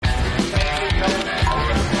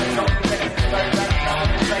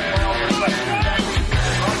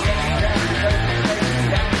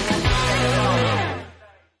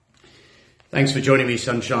Thanks for joining me,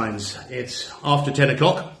 Sunshines. It's after 10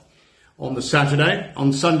 o'clock on the Saturday.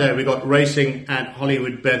 On Sunday, we got racing at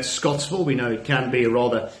Hollywoodbets Scottsville. We know it can be a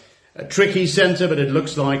rather tricky centre, but it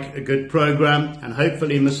looks like a good programme. And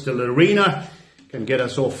hopefully Mr. Lorena can get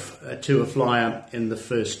us off to a flyer in the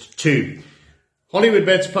first two.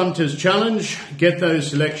 Hollywoodbets Punters Challenge. Get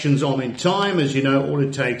those selections on in time. As you know, all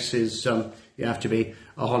it takes is you have to be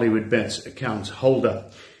a Hollywoodbets account holder.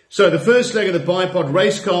 So the first leg of the bipod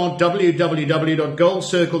race card,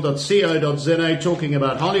 www.goalcircle.co.za, talking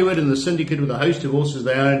about Hollywood and the syndicate with a host of horses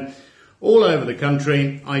they own all over the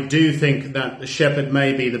country. I do think that the Shepherd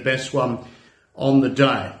may be the best one on the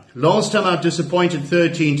day. Last time out disappointed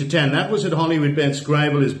 13-10. That was at Hollywoodbets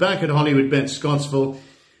Grable. Is back at Hollywoodbets Scottsville,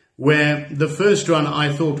 where the first run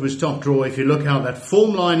I thought was top draw. If you look how that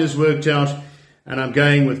form line has worked out, and I'm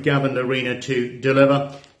going with Gavin Lorena to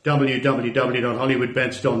deliver.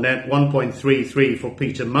 www.hollywoodbets.net, 1.33 for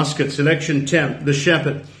Peter Muscat. Selection 10, the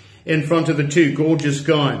Shepherd, in front of the 2, Gorgeous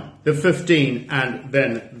Guy, the 15, and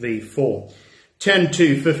then the 4.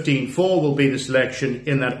 10-2, 15-4 will be the selection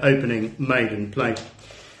in that opening maiden plate.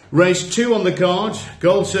 Race 2 on the card,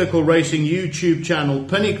 Gold Circle Racing YouTube channel,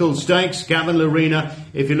 Pinnacle Stakes, Gavin Lorena.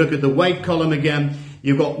 If you look at the weight column again,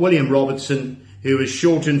 you've got William Robertson, who is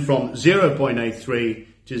shortened from 0.83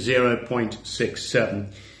 to 0.67.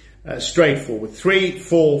 Straightforward. 3,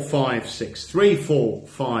 4, 5, 6. 3, 4,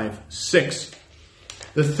 5, 6.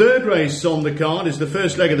 The third race on the card is the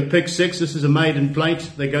first leg of the pick 6. This is a maiden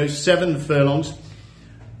plate. They go 7 furlongs.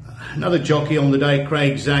 Another jockey on the day,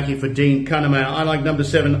 Craig Zaki for Dean Cunningham. I like number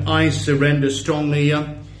 7, I Surrender, strongly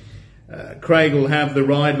here. Craig will have the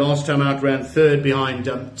ride. Last time out ran third behind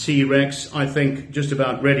T-Rex. I think just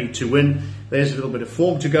about ready to win. There's a little bit of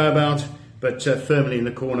form to go about, but firmly in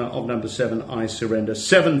the corner of number 7, I Surrender.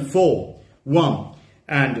 7, 4, 1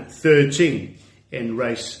 and 13 in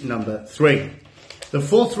race number 3. The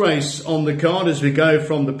fourth race on the card as we go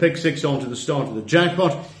from the pick 6 on to the start of the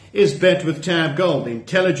jackpot is Bet with Tab Gold, the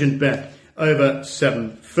intelligent bet over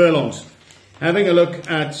 7 furlongs. Having a look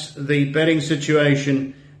at the betting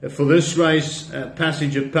situation for this race,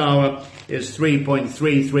 Passage of Power is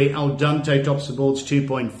 3.33. Al Dante tops the boards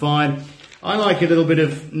 2.5. I like a little bit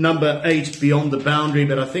of number 8 Beyond the Boundary,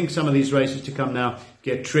 but I think some of these races to come now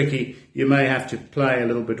get tricky. You may have to play a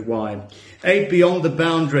little bit wide. 8 Beyond the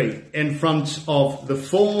Boundary in front of the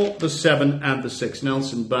 4, the 7 and the 6.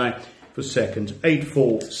 Nelson Bay for second. 8,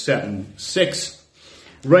 4, 7, 6.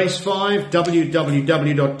 Race 5,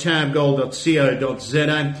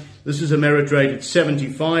 www.tabgold.co.za. This is a merit rated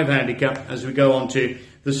 75 handicap as we go on to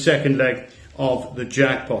the second leg of the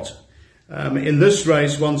jackpot. In this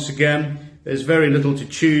race, once again, there's very little to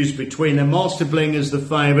choose between them. Master Bling is the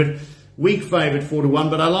favourite. Weak favourite 4-1,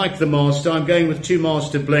 but I like the Master. I'm going with 2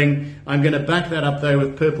 Master Bling. I'm going to back that up though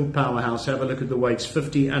with Purple Powerhouse. Have a look at the weights.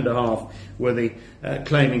 50.5 were the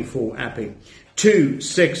claiming for Appy. 2,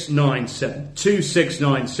 6, 9, 7. 2, 6,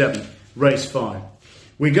 9, 7. Race 5.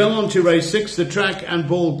 We go on to race 6, the Track and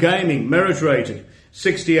Ball Gaming, merit rated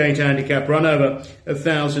 68 handicap, run over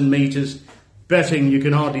 1,000 metres. Betting, you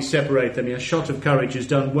can hardly separate them. Your Shot of Courage has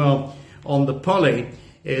done well on the Polly,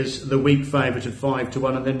 is the weak favourite at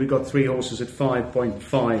 5-1, and then we've got 3 horses at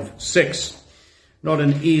 5.56. Not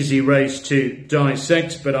an easy race to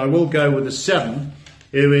dissect, but I will go with the 7,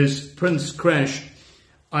 who is Prince Crash.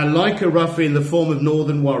 I like her roughly in the form of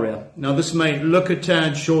Northern Warrior. Now this may look a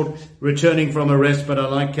tad short, returning from a rest, but I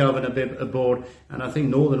like Calvin a bit aboard, and I think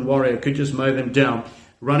Northern Warrior could just mow them down.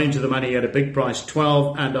 Run into the money at a big price,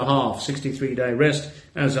 12.5, 63-day rest,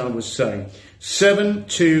 as I was saying.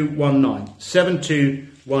 7-2-1-9.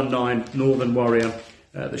 7-2-1-9, Northern Warrior,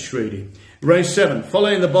 the Shrewdy. Race 7,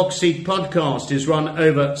 following the box seat podcast, is run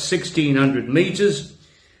over 1,600 metres.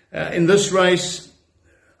 In this race,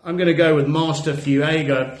 I'm going to go with Master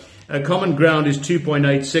Fuego. Common ground is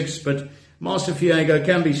 2.86, but Master Fuego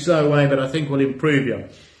can be slow away, but I think will improve you.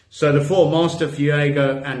 So the 4, Master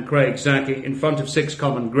Fuego and Craig Zaki, in front of 6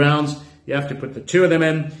 common grounds. You have to put the 2 of them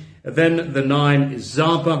in. Then the 9 is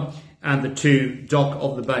Zappa, and the 2, Dock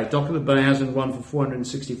of the Bay. Dock of the Bay hasn't won for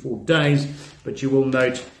 464 days, but you will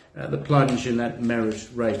note the plunge in that merit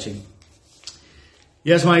rating.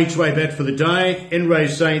 Here's my each way bet for the day. In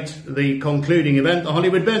race 8, the concluding event, the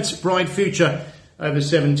Hollywoodbets Bright Future over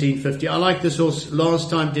 1750. I like this horse. Last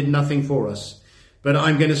time did nothing for us, but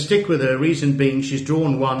I'm going to stick with her. Reason being, she's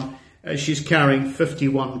drawn 1. She's carrying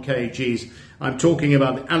 51 kgs. I'm talking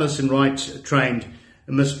about the Alison Wright trained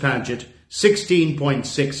Miss Paget.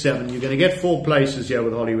 16.67. You're going to get 4 places here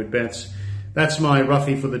with Hollywoodbets. That's my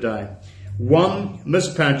roughie for the day. 1,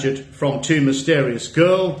 Miss Paget from 2, Mysterious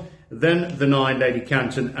Girl. then the 9 Lady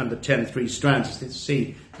Canton, and the 10 Three Strands. Let's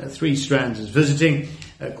see, 3 Strands is visiting.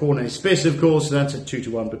 Cornet Spess, of course, that's at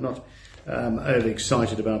 2-1, but not overly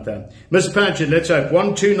excited about that. Miss Paget, let's hope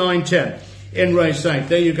 1, 2, 9, 10 in race 8.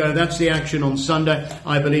 There you go. That's the action on Sunday.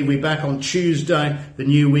 I believe we're back on Tuesday. The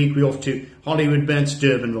new week, we're off to Hollywoodbets,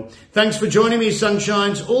 Durbanville. Thanks for joining me,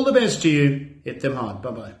 Sunshines. All the best to you. Hit them hard.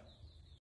 Bye-bye.